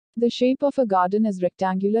The shape of a garden is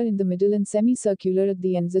rectangular in the middle and semicircular at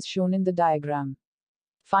the ends as shown in the diagram.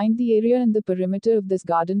 Find the area and the perimeter of this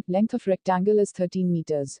garden. Length of rectangle is 13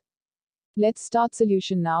 meters. Let's start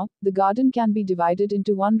solution now. The garden can be divided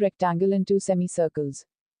into one rectangle and two semicircles.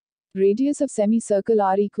 Radius of semicircle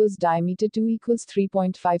r equals diameter 2 equals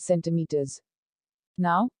 3.5 centimeters.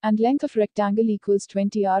 Now, and length of rectangle equals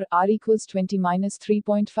 20 r equals 20 minus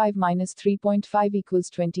 3.5 equals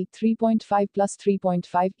 20, 3.5 plus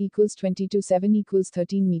 3.5 equals 22, 7 equals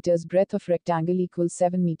 13 meters. Breadth of rectangle equals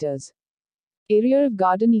 7 meters. Area of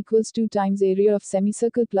garden equals 2 times area of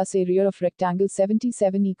semicircle plus area of rectangle.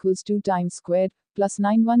 77 equals 2 times squared, plus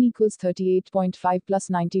 91 equals 38.5 plus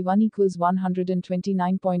 91 equals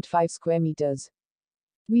 129.5 square meters.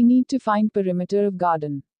 We need to find perimeter of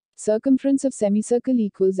garden. Circumference of semicircle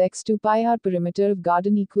equals x 2 pi r. Perimeter of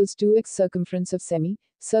garden equals 2x circumference of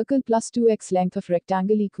semi-circle plus 2x length of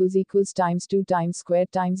rectangle equals times 2 times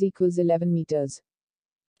squared times equals 11 meters.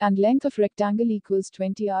 And length of rectangle equals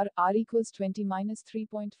 20 r equals 20 minus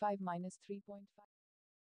 3.5 minus 3.5.